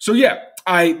done. So yeah,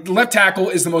 left tackle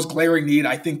is the most glaring need.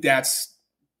 I think that's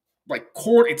like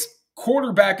it's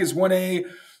quarterback is 1A,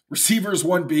 receiver is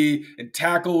 1B, and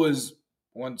tackle is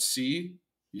 1C.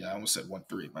 Yeah, I almost said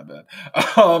 1-3, my bad.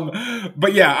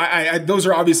 But yeah, those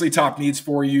are obviously top needs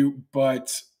for you,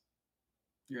 but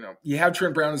you have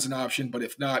Trent Brown as an option, but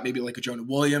if not, maybe like a Jonah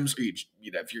Williams, or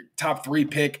if your top 3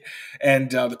 pick and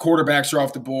the quarterbacks are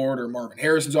off the board, or Marvin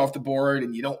Harrison's off the board,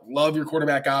 and you don't love your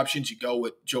quarterback options, you go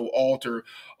with Joe Alt or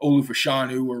Olu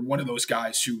Fashanu or one of those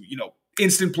guys who,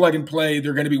 instant plug and play.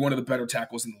 They're going to be one of the better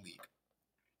tackles in the league.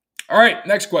 All right,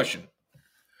 next question.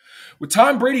 With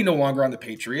Tom Brady no longer on the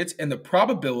Patriots and the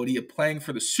probability of playing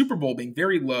for the Super Bowl being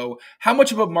very low, how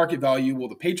much above market value will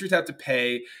the Patriots have to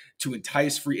pay to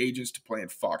entice free agents to play in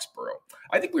Foxborough?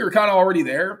 I think we were kind of already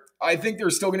there. I think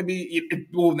there's still going to be,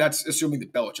 well, that's assuming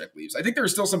that Belichick leaves. I think there are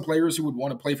still some players who would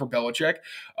want to play for Belichick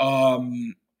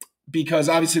because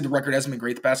obviously the record hasn't been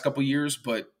great the past couple of years,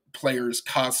 but players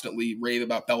constantly rave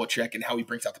about Belichick and how he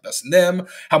brings out the best in them,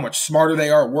 how much smarter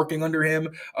they are working under him.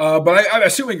 But I'm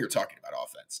assuming you're talking about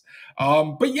offense.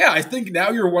 But yeah, I think now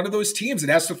you're one of those teams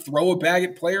that has to throw a bag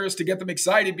at players to get them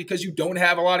excited because you don't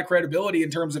have a lot of credibility in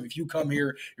terms of if you come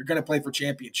here, you're going to play for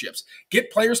championships.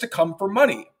 Get players to come for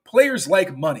money. Players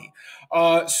like money.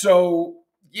 So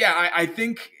yeah, I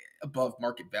think above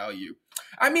market value.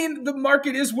 I mean, the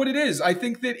market is what it is. I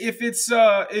think that if it's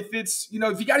if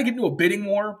you got to get into a bidding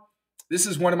war, this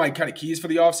is one of my kind of keys for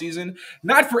the offseason.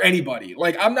 Not for anybody.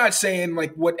 Like, I'm not saying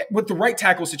like what the right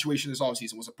tackle situation this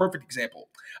offseason was a perfect example.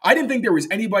 I didn't think there was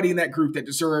anybody in that group that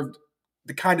deserved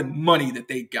the kind of money that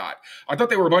they got. I thought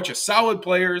they were a bunch of solid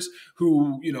players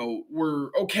who,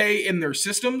 were okay in their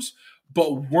systems,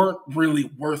 but weren't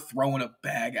really worth throwing a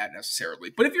bag at necessarily.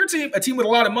 But if you're a team with a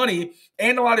lot of money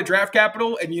and a lot of draft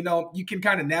capital and, you can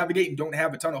kind of navigate and don't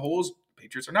have a ton of holes,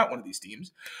 Patriots are not one of these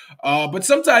teams. But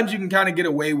sometimes you can kind of get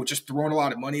away with just throwing a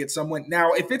lot of money at someone.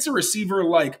 Now, if it's a receiver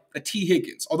like a T.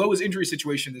 Higgins, although his injury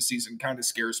situation this season kind of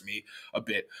scares me a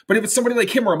bit, but if it's somebody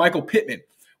like him or a Michael Pittman,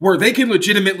 where they can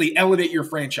legitimately elevate your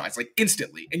franchise like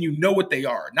instantly, and you know what they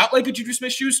are. Not like a Juju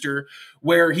Smith-Schuster,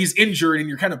 where he's injured and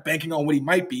you're kind of banking on what he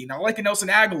might be. Not like a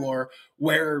Nelson Aguilar,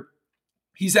 where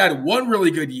he's had one really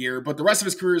good year, but the rest of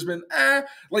his career has been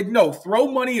no, throw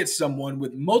money at someone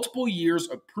with multiple years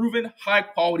of proven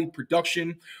high-quality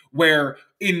production where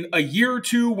in a year or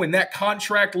two when that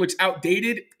contract looks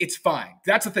outdated, it's fine.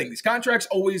 That's the thing. These contracts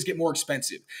always get more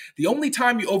expensive. The only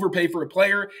time you overpay for a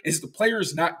player is the player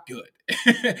is not good.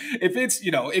 If it's,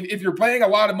 if you're paying a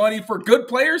lot of money for good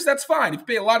players, that's fine. If you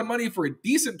pay a lot of money for a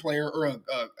decent player or a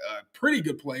pretty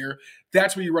good player,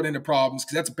 that's where you run into problems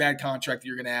because that's a bad contract that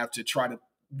you're going to have to try to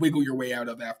wiggle your way out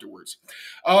of afterwards.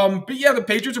 But yeah, the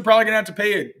Patriots are probably going to have to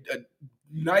pay a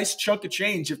nice chunk of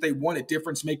change if they want a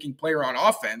difference-making player on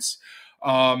offense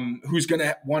who's going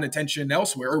to want attention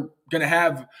elsewhere or going to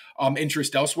have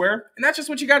interest elsewhere. And that's just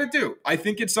what you got to do. I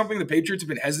think it's something the Patriots have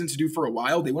been hesitant to do for a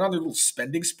while. They went on their little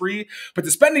spending spree, but the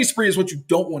spending spree is what you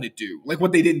don't want to do, like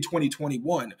what they did in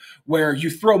 2021, where you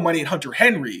throw money at Hunter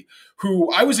Henry,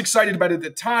 who I was excited about at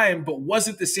the time, but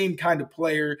wasn't the same kind of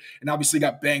player and obviously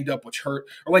got banged up, which hurt.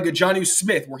 Or like a Jonnu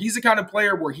Smith, where he's the kind of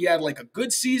player where he had like a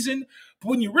good season, but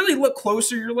when you really look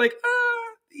closer, you're like,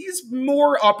 he's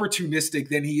more opportunistic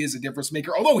than he is a difference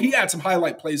maker, although he had some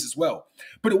highlight plays as well.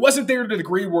 But it wasn't there to the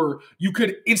degree where you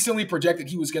could instantly project that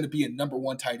he was going to be a number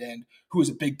one tight end who is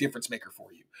a big difference maker for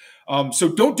you. So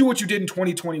don't do what you did in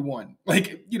 2021.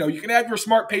 Like, you can have your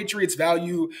smart Patriots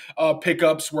value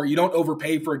pickups where you don't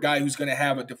overpay for a guy who's going to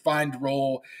have a defined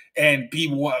role and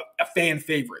be a fan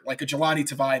favorite, like a Jelani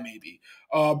Tavai maybe.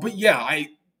 But yeah,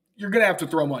 you're going to have to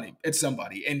throw money at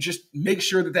somebody and just make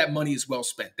sure that money is well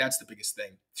spent. That's the biggest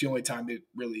thing. It's the only time it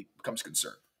really becomes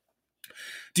concern.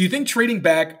 Do you think trading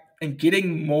back and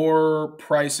getting more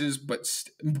prices,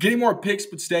 getting more picks,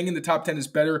 but staying in the top 10 is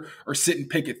better, or sit and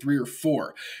pick at 3 or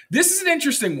 4? This is an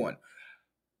interesting one.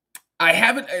 I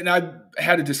haven't, and I've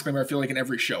had a disclaimer, I feel like in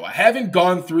every show, I haven't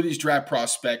gone through these draft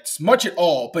prospects much at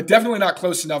all, but definitely not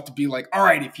close enough to be like, all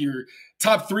right, if you're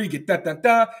top 3, get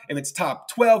da. If it's top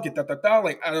 12, get da.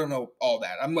 Like, I don't know all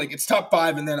that. I'm like, it's top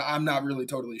 5, and then I'm not really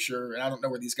totally sure, and I don't know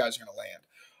where these guys are going to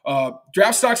land.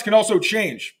 Draft stocks can also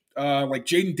change. Like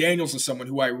Jaden Daniels is someone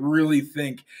who I really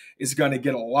think is going to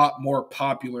get a lot more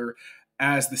popular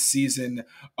as the season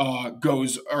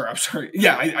goes, or I'm sorry,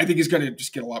 yeah, I think he's going to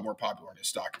just get a lot more popular and his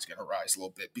stock is going to rise a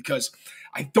little bit because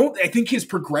I think his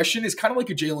progression is kind of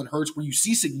like a Jalen Hurts where you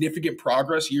see significant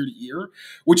progress year to year,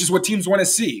 which is what teams want to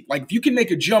see. Like if you can make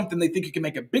a jump, then they think you can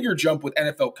make a bigger jump with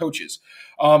NFL coaches.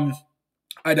 I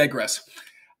digress.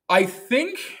 I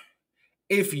think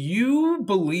if you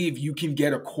believe you can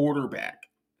get a quarterback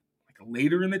like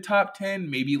later in the top 10,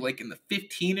 maybe like in the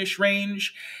 15-ish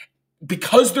range,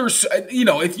 because there's,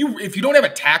 if you don't have a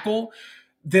tackle,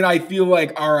 then I feel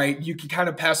like, all right, you can kind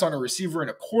of pass on a receiver and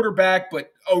a quarterback,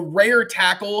 but a rare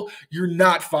tackle, you're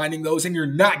not finding those and you're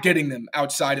not getting them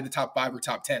outside of the top 5 or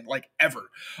top 10, like ever,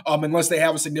 unless they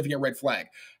have a significant red flag.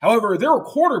 However, there are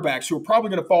quarterbacks who are probably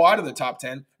going to fall out of the top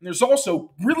 10, and there's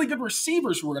also really good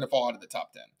receivers who are going to fall out of the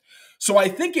top 10. So I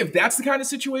think if that's the kind of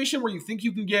situation where you think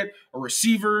you can get a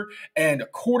receiver and a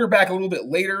quarterback a little bit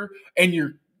later, and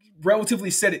you're relatively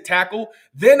set at tackle,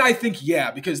 then I think,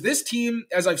 yeah, because this team,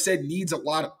 as I've said, needs a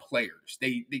lot of players.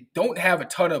 They don't have a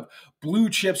ton of blue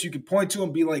chips you can point to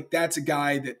and be like, that's a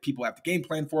guy that people have to game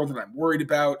plan for that I'm worried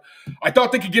about. I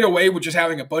thought they could get away with just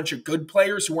having a bunch of good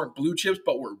players who weren't blue chips,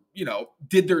 but were,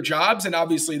 did their jobs. And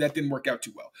obviously that didn't work out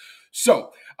too well.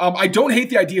 So I don't hate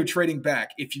the idea of trading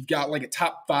back if you've got like a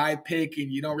top 5 pick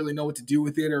and you don't really know what to do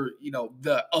with it, or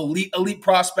the elite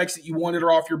prospects that you wanted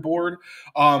are off your board,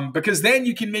 because then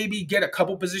you can maybe get a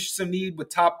couple positions of need with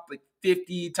top like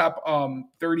 50, top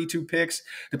 32 picks,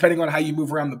 depending on how you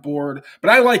move around the board.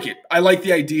 But I like it. I like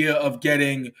the idea of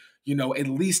getting at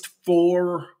least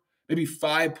 4, maybe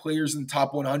 5 players in the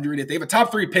top 100. If they have a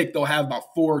top 3 pick, they'll have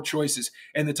about 4 choices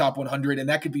in the top 100, and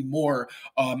that could be more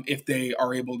if they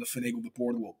are able to finagle the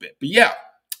board a little bit. But yeah,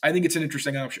 I think it's an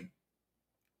interesting option.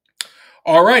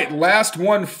 All right, last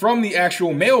one from the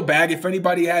actual mailbag. If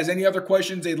anybody has any other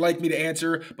questions they'd like me to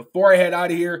answer before I head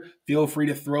out of here, feel free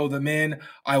to throw them in.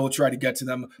 I will try to get to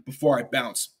them before I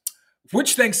bounce.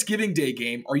 Which Thanksgiving Day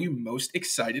game are you most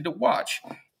excited to watch?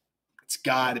 It's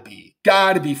gotta be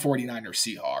 49ers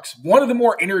Seahawks. One of the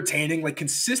more entertaining, like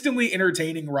consistently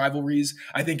entertaining rivalries,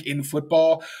 I think, in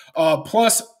football.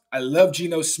 Plus, I love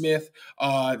Geno Smith.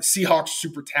 The Seahawks,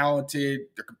 super talented.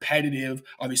 They're competitive.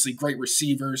 Obviously, great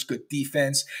receivers, good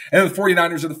defense. And the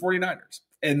 49ers are the 49ers.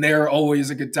 And they're always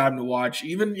a good time to watch.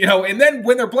 Even, and then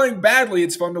when they're playing badly,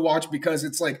 it's fun to watch because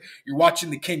it's like you're watching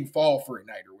the king fall for a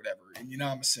night or whatever. And,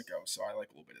 I'm a sicko, so I like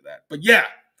a little bit of that. But yeah.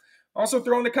 Also,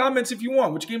 throw in the comments if you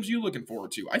want. Which games are you looking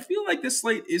forward to? I feel like this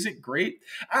slate isn't great.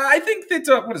 I think that,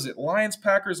 what is it? Lions,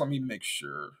 Packers? Let me make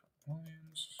sure.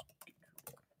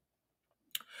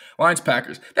 Lions,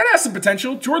 Packers. That has some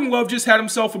potential. Jordan Love just had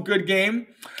himself a good game.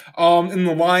 And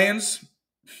the Lions,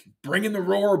 bringing the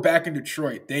roar back in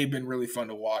Detroit. They've been really fun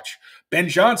to watch. Ben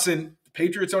Johnson, the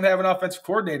Patriots don't have an offensive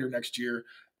coordinator next year.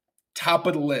 Top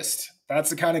of the list. That's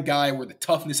the kind of guy where the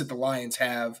toughness that the Lions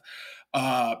have.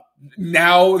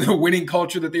 Now the winning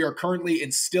culture that they are currently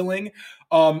instilling,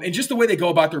 and just the way they go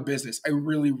about their business, I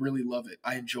really, really love it.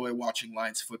 I enjoy watching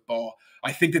Lions football.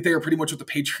 I think that they are pretty much what the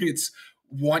Patriots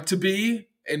want to be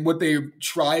and what they've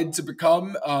tried to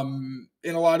become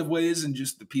in a lot of ways, and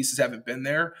just the pieces haven't been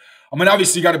there.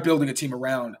 Obviously you got to building a team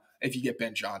around if you get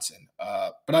Ben Johnson,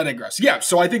 but I digress. Yeah,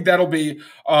 so I think that'll be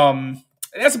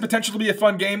it has the potential to be a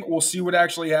fun game. We'll see what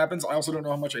actually happens. I also don't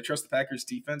know how much I trust the Packers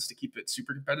defense to keep it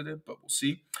super competitive, but we'll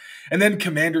see. And then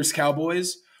Commanders,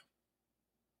 Cowboys.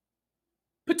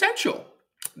 Potential.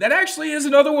 That actually is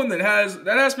another one that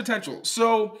has potential.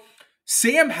 So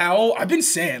Sam Howell, I've been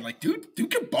saying, like, dude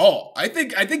can ball. I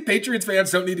think Patriots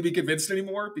fans don't need to be convinced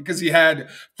anymore, because he had,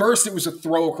 first it was a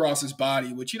throw across his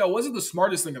body, which, wasn't the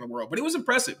smartest thing in the world, but it was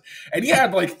impressive. And he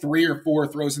had like 3 or 4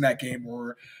 throws in that game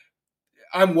where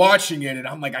I'm watching it and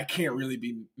I'm like, I can't really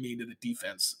be mean to the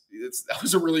defense. That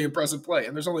was a really impressive play,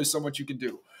 and there's only so much you can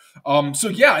do. So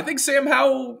yeah, I think Sam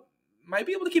Howell might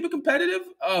be able to keep it competitive,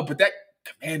 but that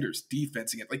Commanders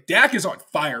defense again, like Dak is on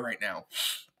fire right now.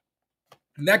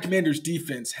 And that Commanders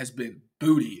defense has been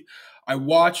booty. I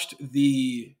watched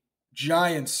the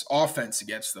Giants offense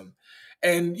against them,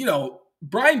 and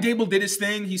Brian Dable did his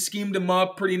thing. He schemed him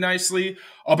up pretty nicely.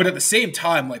 But at the same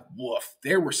time, like, woof,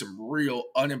 there were some real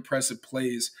unimpressive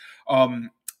plays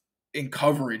in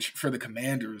coverage for the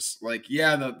Commanders. Like,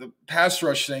 yeah, the pass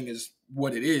rush thing is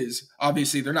what it is.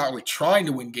 Obviously, they're not really trying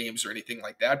to win games or anything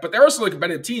like that, but they're also a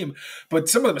competitive team. But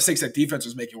some of the mistakes that defense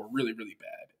was making were really, really bad.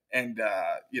 And,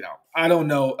 I don't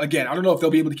know. Again, I don't know if they'll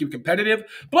be able to keep it competitive,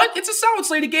 but it's a solid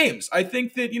slate of games. I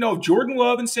think that, if Jordan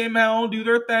Love and Sam Howell do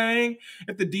their thing,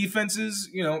 if the defenses,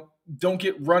 don't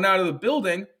get run out of the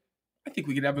building, I think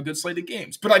we could have a good slate of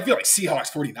games. But I feel like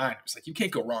Seahawks 49ers, like, you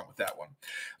can't go wrong with that one.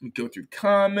 Let me go through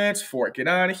comments before I get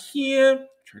out of here.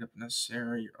 Trade up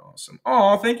necessary. You're awesome.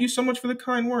 Oh, thank you so much for the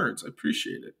kind words. I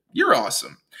appreciate it. You're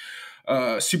awesome.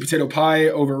 Sweet potato pie,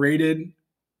 overrated.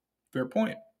 Fair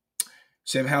point.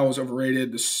 Sam Howell's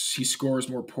overrated. He scores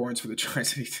more points for the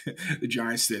Giants than the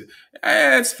Giants did.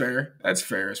 That's fair. That's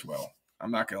fair as well.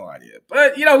 I'm not going to lie to you.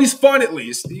 But, he's fun at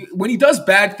least. When he does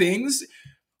bad things,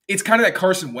 it's kind of that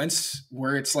Carson Wentz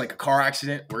where it's like a car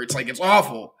accident, where it's like, it's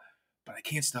awful, but I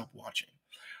can't stop watching.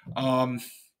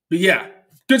 But yeah,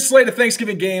 good slate of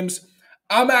Thanksgiving games.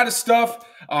 I'm out of stuff.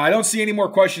 I don't see any more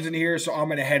questions in here, so I'm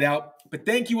going to head out. But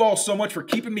thank you all so much for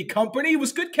keeping me company. It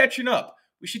was good catching up.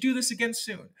 We should do this again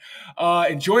soon.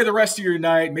 Enjoy the rest of your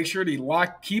night. Make sure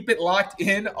to keep it locked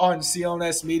in on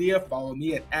CLNS Media. Follow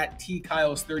me at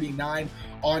 @tkyles39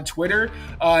 on Twitter.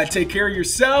 Take care of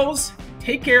yourselves.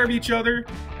 Take care of each other.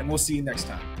 And we'll see you next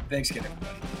time. Thanks again,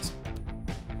 everybody.